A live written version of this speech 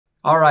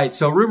All right,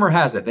 so rumor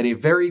has it that a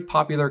very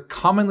popular,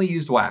 commonly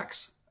used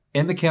wax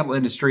in the candle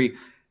industry,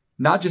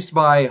 not just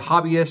by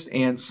hobbyists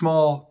and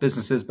small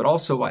businesses, but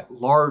also by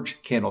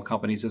large candle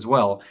companies as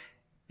well,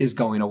 is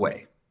going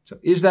away. So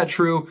is that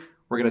true?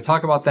 We're going to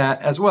talk about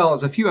that as well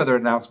as a few other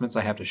announcements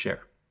I have to share.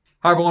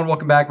 Hi everyone,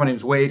 welcome back. My name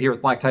is Wade here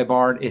with Black Tie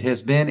Barn. It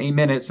has been a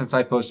minute since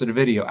I posted a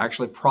video.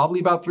 Actually, probably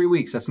about 3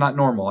 weeks. That's not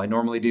normal. I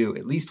normally do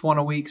at least one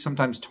a week,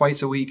 sometimes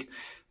twice a week.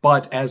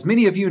 But as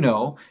many of you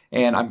know,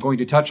 and I'm going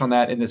to touch on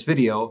that in this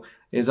video,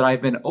 is that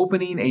I've been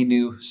opening a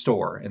new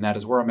store, and that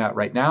is where I'm at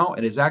right now.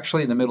 It is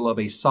actually in the middle of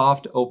a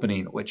soft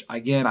opening, which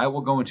again, I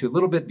will go into a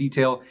little bit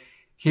detail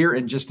here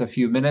in just a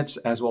few minutes,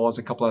 as well as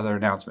a couple other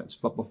announcements.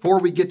 But before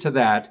we get to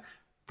that,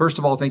 first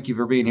of all, thank you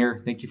for being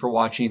here. Thank you for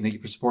watching. Thank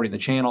you for supporting the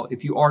channel.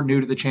 If you are new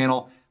to the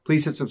channel,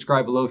 please hit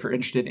subscribe below if you're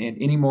interested in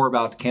any more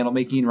about candle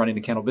making, running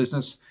a candle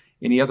business,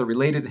 any other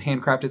related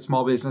handcrafted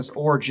small business,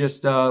 or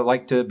just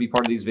like to be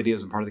part of these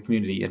videos and part of the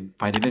community and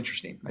find it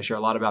interesting. I share a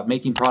lot about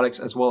making products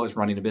as well as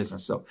running a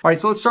business. So, all right,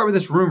 so let's start with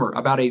this rumor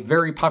about a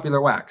very popular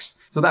wax.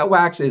 So that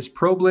wax is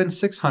ProBlend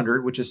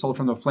 600, which is sold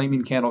from the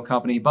Flaming Candle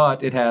Company,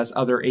 but it has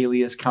other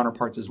alias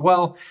counterparts as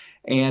well.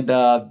 And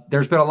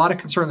there's been a lot of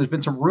concern. There's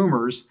been some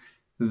rumors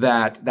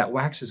that that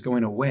wax is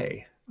going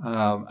away.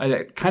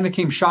 It kind of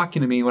came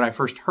shocking to me when I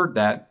first heard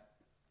that,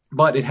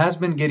 but it has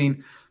been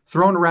getting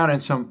thrown around in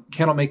some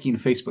candle making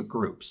Facebook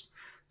groups.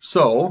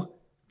 So,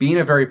 being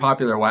a very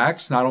popular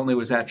wax, not only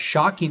was that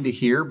shocking to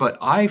hear, but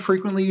I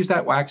frequently use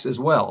that wax as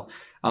well.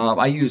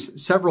 I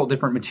use several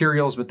different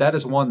materials, but that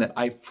is one that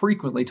I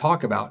frequently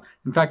talk about.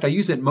 In fact, I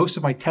use it in most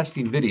of my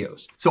testing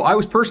videos. So I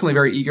was personally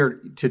very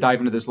eager to dive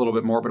into this a little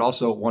bit more, but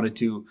also wanted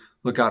to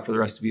look out for the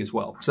rest of you as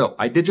well. So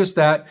I did just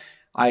that.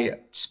 I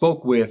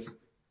spoke with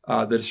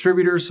the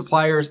distributors,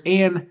 suppliers,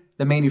 and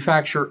the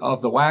manufacturer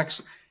of the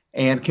wax,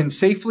 and can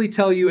safely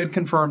tell you and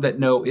confirm that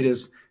no, it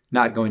is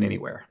not going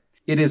anywhere.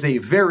 It is a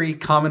very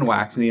common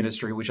wax in the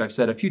industry, which I've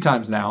said a few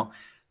times now.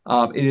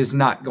 It is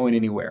not going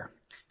anywhere.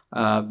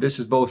 This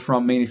is both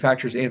from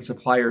manufacturers and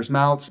suppliers'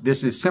 mouths.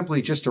 This is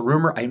simply just a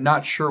rumor. I'm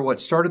not sure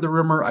what started the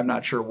rumor. I'm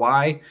not sure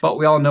why, but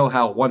we all know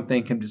how one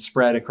thing can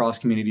spread across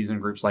communities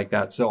and groups like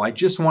that. So I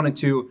just wanted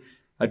to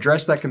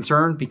address that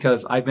concern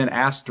because I've been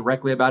asked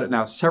directly about it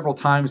now several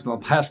times in the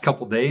past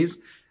couple days,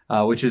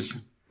 which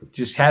is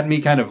just had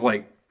me kind of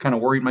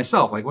worried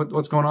myself, like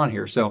what's going on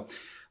here? So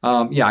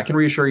yeah, I can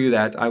reassure you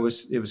that it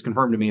was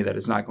confirmed to me that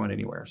it's not going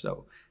anywhere.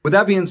 So with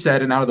that being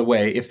said and out of the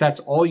way, if that's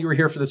all you were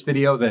here for this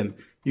video, then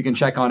you can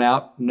check on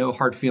out. No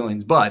hard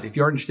feelings. But if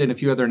you're interested in a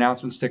few other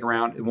announcements, stick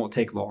around. It won't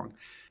take long.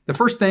 The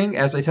first thing,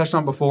 as I touched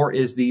on before,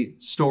 is the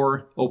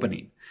store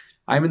opening.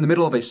 I'm in the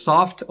middle of a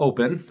soft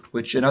open,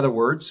 which in other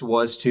words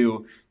was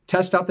to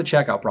test out the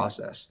checkout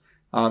process,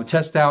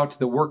 test out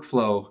the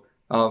workflow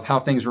of how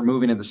things were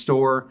moving in the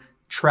store,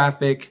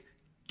 traffic,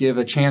 give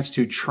a chance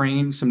to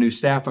train some new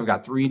staff. I've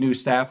got 3 new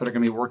staff that are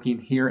going to be working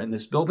here in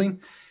this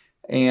building,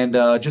 and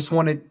just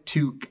wanted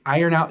to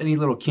iron out any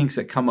little kinks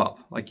that come up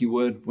like you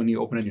would when you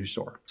open a new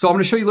store. So I'm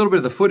going to show you a little bit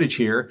of the footage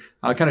here,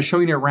 kind of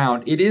showing you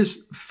around. It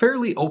is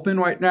fairly open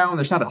right now, and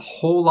there's not a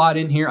whole lot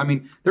in here. I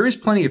mean, there is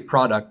plenty of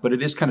product, but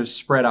it is kind of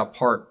spread out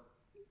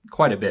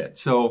quite a bit.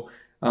 So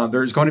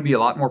there's going to be a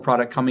lot more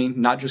product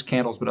coming, not just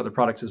candles, but other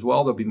products as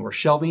well. There'll be more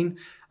shelving.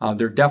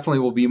 There definitely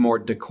will be more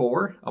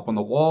decor up on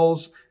the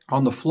walls,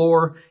 on the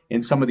floor,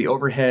 in some of the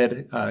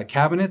overhead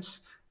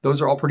cabinets. Those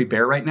are all pretty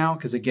bare right now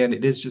because, again,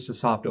 it is just a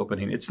soft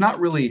opening. It's not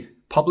really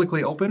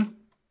publicly open,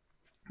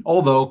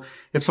 although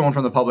if someone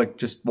from the public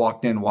just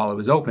walked in while it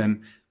was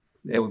open,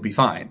 it would be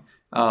fine.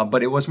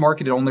 But it was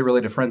marketed only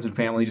really to friends and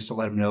family just to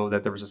let them know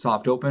that there was a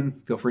soft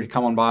open. Feel free to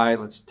come on by.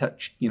 Let's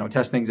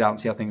test things out and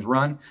see how things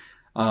run.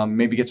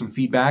 Maybe get some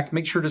feedback.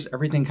 Make sure just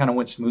everything kind of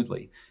went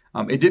smoothly.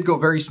 It did go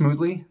very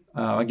smoothly.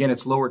 Again,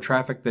 it's lower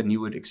traffic than you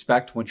would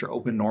expect once you're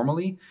open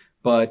normally,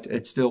 but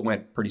it still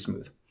went pretty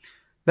smooth.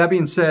 That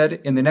being said,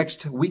 in the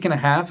next week and a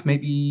half,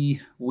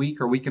 maybe week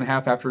and a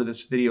half after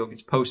this video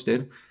gets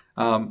posted,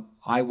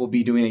 I will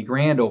be doing a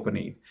grand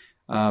opening.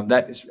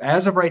 That is,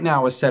 as of right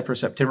now, is set for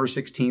September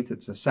 16th.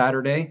 It's a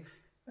Saturday.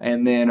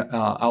 And then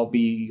I'll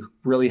be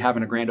really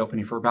having a grand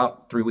opening for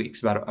about 3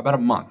 weeks, about a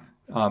month.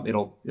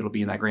 It'll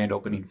be in that grand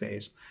opening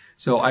phase.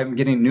 So I'm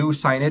getting new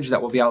signage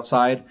that will be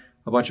outside,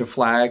 a bunch of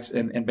flags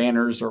and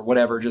banners or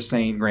whatever, just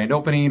saying grand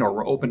opening or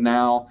we're open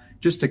now,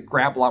 just to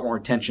grab a lot more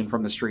attention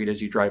from the street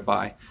as you drive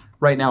by.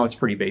 Right now, it's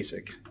pretty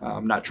basic.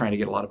 I'm not trying to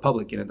get a lot of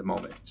public in at the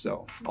moment.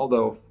 So,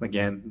 although,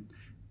 again,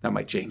 that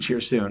might change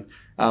here soon.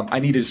 I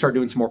need to start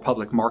doing some more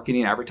public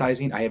marketing,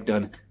 advertising. I have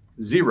done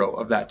 0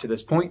 of that to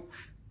this point.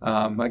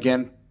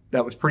 Again,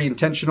 that was pretty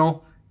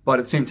intentional, but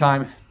at the same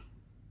time,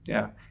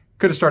 yeah,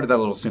 could have started that a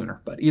little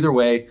sooner. But either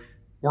way,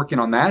 working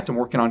on that. I'm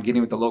working on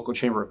getting with the local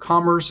Chamber of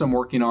Commerce. I'm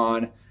working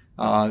on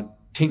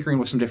tinkering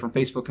with some different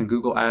Facebook and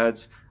Google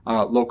ads,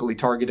 locally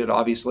targeted,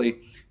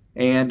 obviously.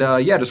 And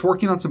yeah, just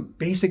working on some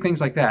basic things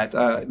like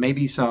that.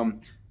 Maybe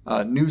some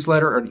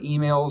newsletter or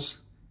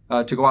emails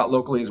to go out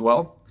locally as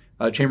well.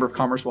 Chamber of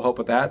Commerce will help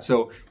with that.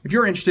 So if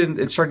you're interested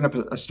in starting up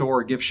a store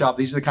or gift shop,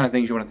 these are the kind of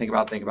things you want to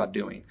think about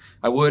doing.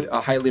 I would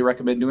highly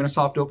recommend doing a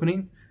soft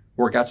opening,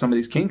 work out some of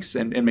these kinks,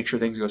 and make sure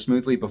things go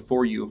smoothly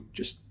before you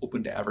just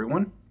open to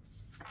everyone.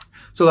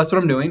 So that's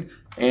what I'm doing.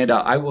 And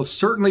I will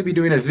certainly be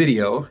doing a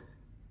video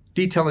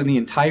detailing the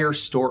entire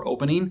store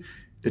opening,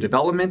 the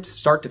development,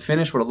 start to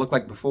finish, what it looked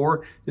like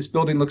before. This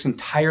building looks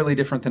entirely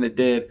different than it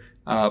did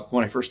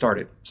when I first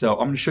started. So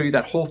I'm going to show you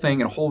that whole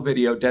thing in a whole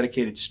video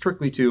dedicated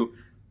strictly to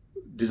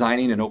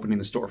designing and opening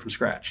the store from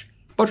scratch.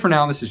 But for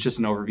now, this is just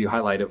an overview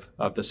highlight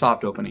of the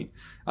soft opening.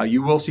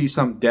 You will see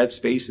some dead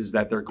spaces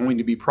that they're going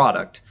to be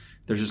product.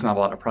 There's just not a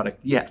lot of product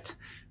yet.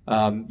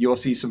 You will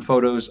see some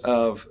photos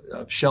of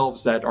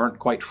shelves that aren't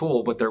quite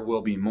full, but there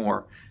will be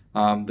more.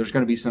 There's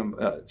going to be some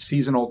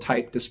seasonal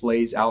type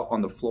displays out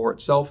on the floor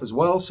itself as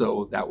well,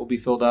 so that will be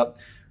filled up.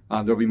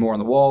 There'll be more on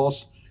the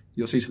walls.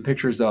 You'll see some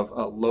pictures of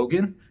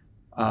Logan,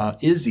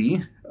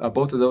 Izzy.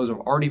 Both of those have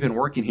already been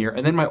working here.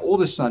 And then my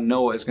oldest son,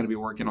 Noah, is going to be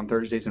working on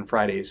Thursdays and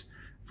Fridays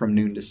from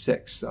noon to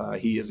 6.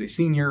 He is a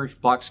senior,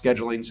 block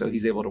scheduling, so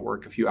he's able to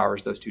work a few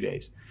hours those 2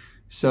 days.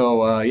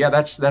 So yeah,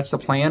 that's the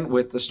plan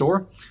with the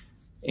store.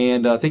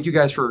 And thank you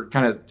guys for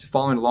kind of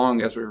following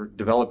along as we were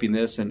developing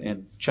this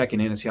and checking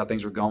in and see how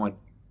things were going.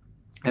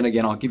 And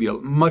again, I'll give you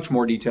a much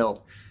more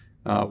detailed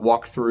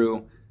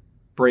walkthrough,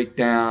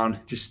 breakdown,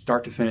 just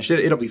start to finish.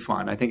 It'll be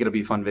fun. I think it'll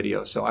be a fun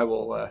video. So I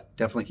will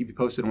definitely keep you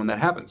posted when that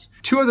happens.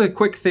 Two other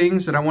quick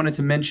things that I wanted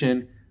to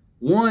mention.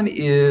 One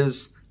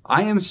is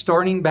I am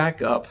starting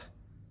back up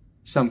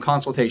some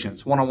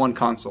consultations, one-on-one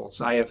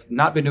consults. I have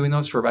not been doing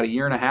those for about 1.5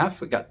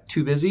 years. I got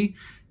too busy.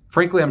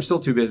 Frankly, I'm still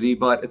too busy,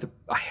 but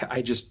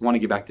I just want to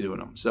get back to doing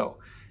them. So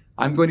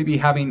I'm going to be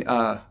having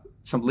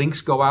some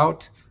links go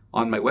out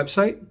on my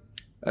website,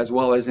 as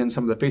well as in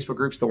some of the Facebook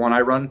groups, the one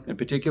I run in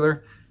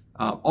particular.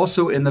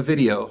 Also in the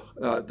video,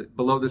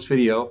 below this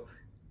video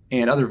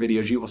and other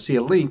videos, you will see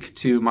a link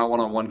to my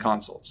one-on-one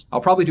consults.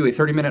 I'll probably do a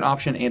 30-minute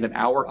option and an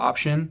hour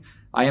option.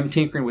 I am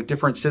tinkering with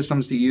different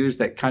systems to use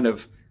that kind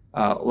of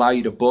allow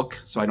you to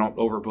book, so I don't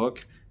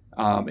overbook,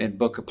 and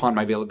book upon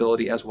my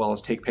availability, as well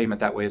as take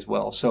payment that way as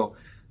well. So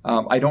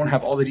I don't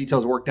have all the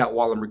details worked out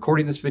while I'm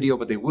recording this video,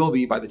 but they will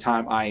be by the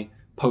time I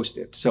post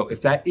it. So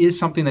if that is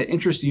something that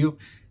interests you,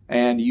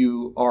 and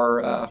you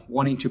are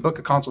wanting to book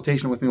a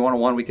consultation with me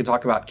one-on-one, we can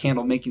talk about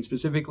candle making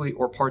specifically,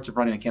 or parts of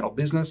running a candle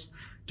business,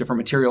 different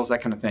materials,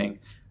 that kind of thing.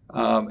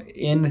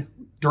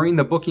 During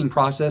the booking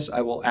process,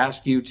 I will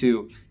ask you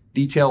to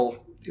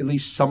detail at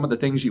least some of the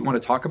things you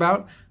want to talk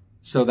about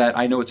so that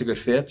I know it's a good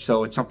fit.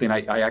 So it's something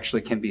I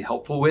actually can be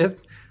helpful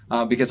with,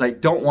 because I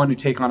don't want to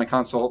take on a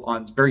consult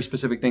on very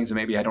specific things that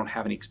maybe I don't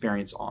have any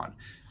experience on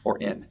or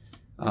in,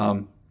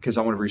 because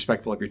I want to be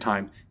respectful of your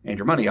time and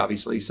your money,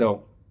 obviously.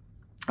 So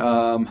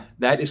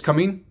that is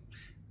coming.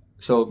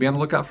 So be on the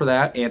lookout for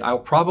that. And I'll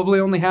probably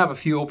only have a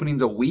few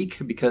openings a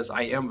week because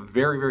I am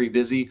very, very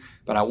busy,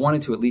 but I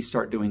wanted to at least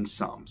start doing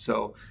some.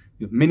 So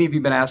many of you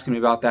have been asking me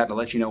about that, to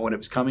let you know when it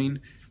was coming.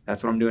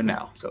 That's what I'm doing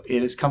now. So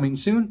it is coming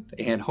soon,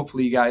 and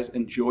hopefully you guys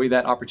enjoy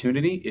that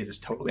opportunity. It is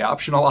totally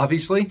optional,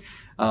 obviously,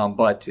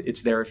 but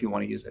it's there if you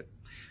want to use it.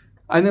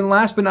 And then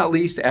last but not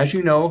least, as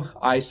you know,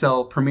 I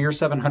sell Premier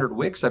 700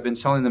 wicks. I've been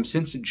selling them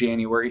since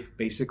January,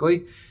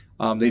 basically.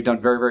 They've done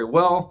very, very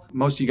well.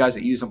 Most of you guys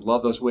that use them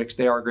love those wicks.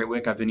 They are a great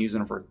wick. I've been using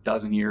them for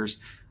 12 years.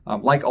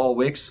 Like all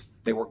wicks,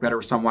 they work better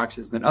with some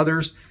waxes than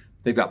others.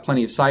 They've got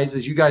plenty of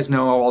sizes. You guys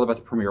know all about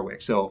the Premier wick.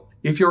 So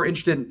if you're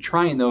interested in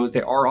trying those,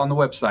 they are on the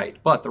website.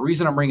 But the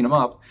reason I'm bringing them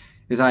up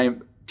is I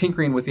am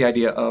tinkering with the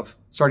idea of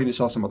starting to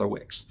sell some other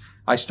wicks.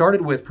 I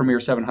started with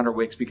Premier 700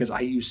 wicks because I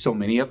use so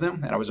many of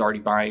them, and I was already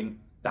buying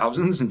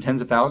thousands and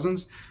tens of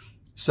thousands.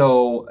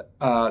 So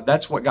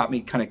that's what got me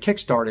kind of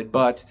kick-started,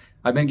 but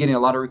I've been getting a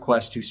lot of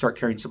requests to start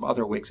carrying some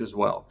other wicks as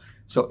well.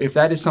 So if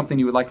that is something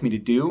you would like me to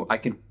do, I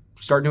can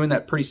start doing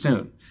that pretty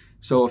soon.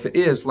 So if it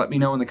is, let me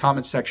know in the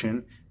comments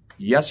section,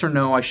 yes or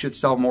no, I should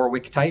sell more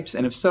wick types.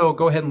 And if so,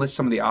 go ahead and list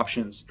some of the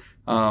options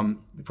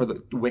for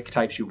the wick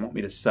types you want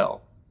me to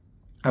sell.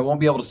 I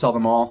won't be able to sell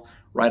them all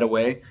right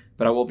away,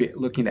 but I will be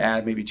looking to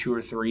add maybe 2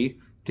 or 3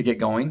 to get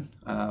going.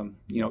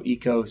 You know,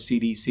 Eco,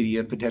 CD,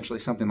 CDN, potentially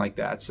something like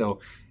that. So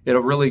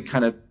it'll really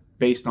kind of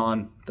based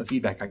on the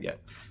feedback I get.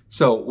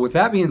 So with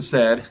that being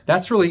said,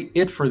 that's really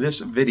it for this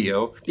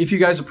video. If you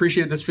guys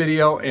appreciated this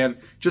video, and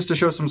just to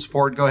show some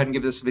support, go ahead and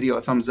give this video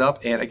a thumbs up.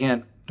 And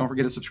again, don't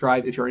forget to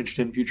subscribe if you're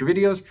interested in future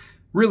videos.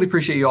 Really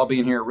appreciate you all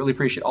being here. Really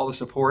appreciate all the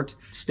support.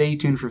 Stay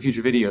tuned for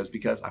future videos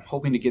because I'm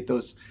hoping to get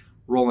those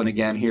rolling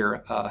again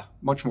here,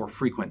 much more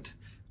frequent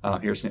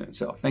here soon.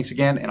 So thanks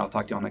again, and I'll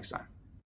talk to you all next time.